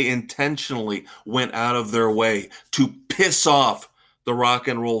like they intentionally went out of their way to piss off the rock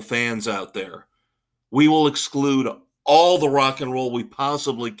and roll fans out there. We will exclude all the rock and roll we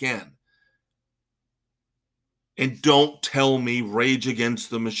possibly can. And don't tell me Rage Against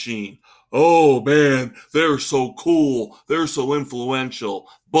the Machine. Oh man, they're so cool. They're so influential.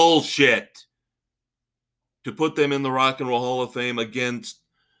 Bullshit. To put them in the Rock and Roll Hall of Fame against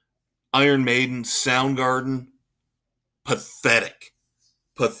Iron Maiden, Soundgarden, pathetic.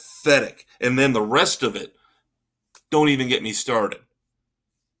 Pathetic. And then the rest of it, don't even get me started.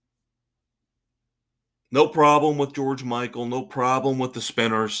 No problem with George Michael, no problem with the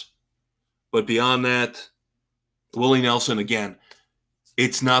Spinners. But beyond that, Willie Nelson, again,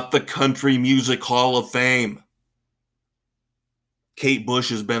 it's not the Country Music Hall of Fame. Kate Bush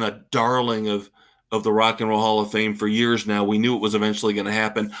has been a darling of the Rock and Roll Hall of Fame for years now. We knew it was eventually going to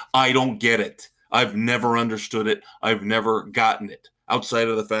happen. I don't get it. I've never understood it. I've never gotten it. Outside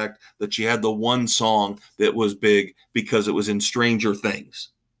of the fact that she had the one song that was big because it was in Stranger Things.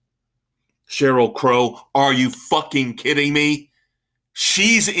 Sheryl Crow, are you fucking kidding me?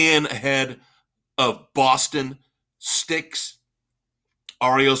 She's in ahead of Boston, Styx,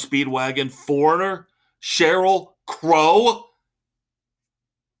 REO Speedwagon, Foreigner, Sheryl Crow,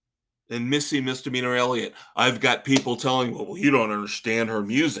 and Missy Misdemeanor Elliott. I've got people telling me, well, you don't understand her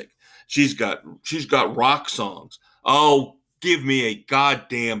music. She's got rock songs. Oh, give me a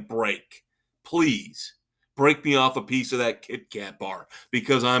goddamn break. Please. Break me off a piece of that Kit Kat bar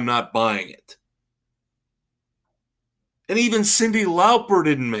because I'm not buying it. And even Cyndi Lauper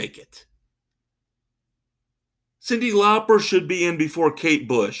didn't make it. Cyndi Lauper should be in before Kate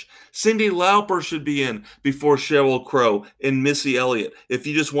Bush. Cyndi Lauper should be in before Sheryl Crow and Missy Elliott, if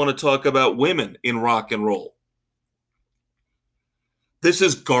you just want to talk about women in rock and roll. This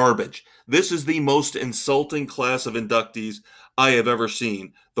is garbage. This is the most insulting class of inductees I have ever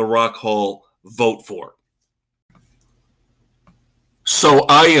seen the Rock Hall vote for. So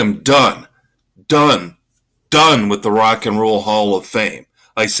I am done with the Rock and Roll Hall of Fame.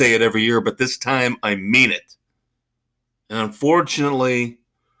 I say it every year, but this time I mean it. And unfortunately,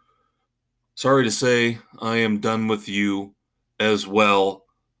 sorry to say, I am done with you as well,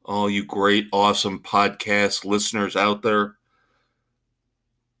 all you great, awesome podcast listeners out there.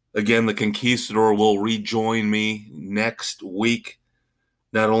 Again, the Conquistador will rejoin me next week,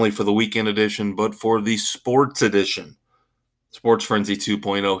 not only for the weekend edition, but for the sports edition. Sports Frenzy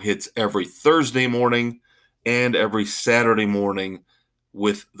 2.0 hits every Thursday morning and every Saturday morning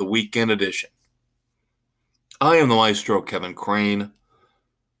with the weekend edition. I am the Maestro, Kevin Crane.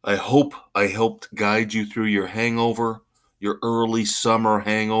 I hope I helped guide you through your hangover, your early summer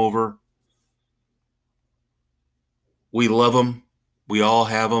hangover. We love them. We all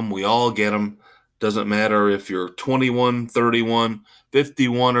have them. We all get them. Doesn't matter if you're 21, 31,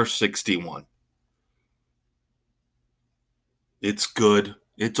 51, or 61. It's good.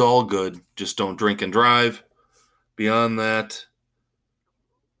 It's all good. Just don't drink and drive. Beyond that,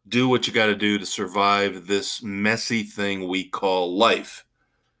 do what you got to do to survive this messy thing we call life.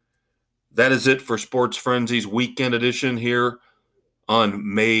 That is it for Sports Frenzy's weekend edition here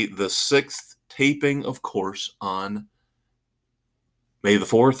on May the 6th. Taping, of course, on May the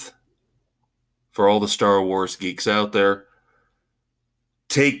 4th. For all the Star Wars geeks out there,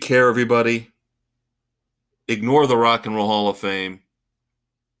 take care, everybody. Ignore the Rock and Roll Hall of Fame.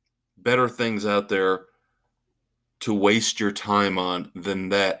 Better things out there to waste your time on than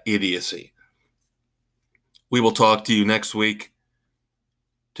that idiocy. We will talk to you next week.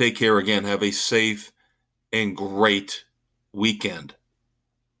 Take care again. Have a safe and great weekend.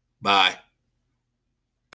 Bye.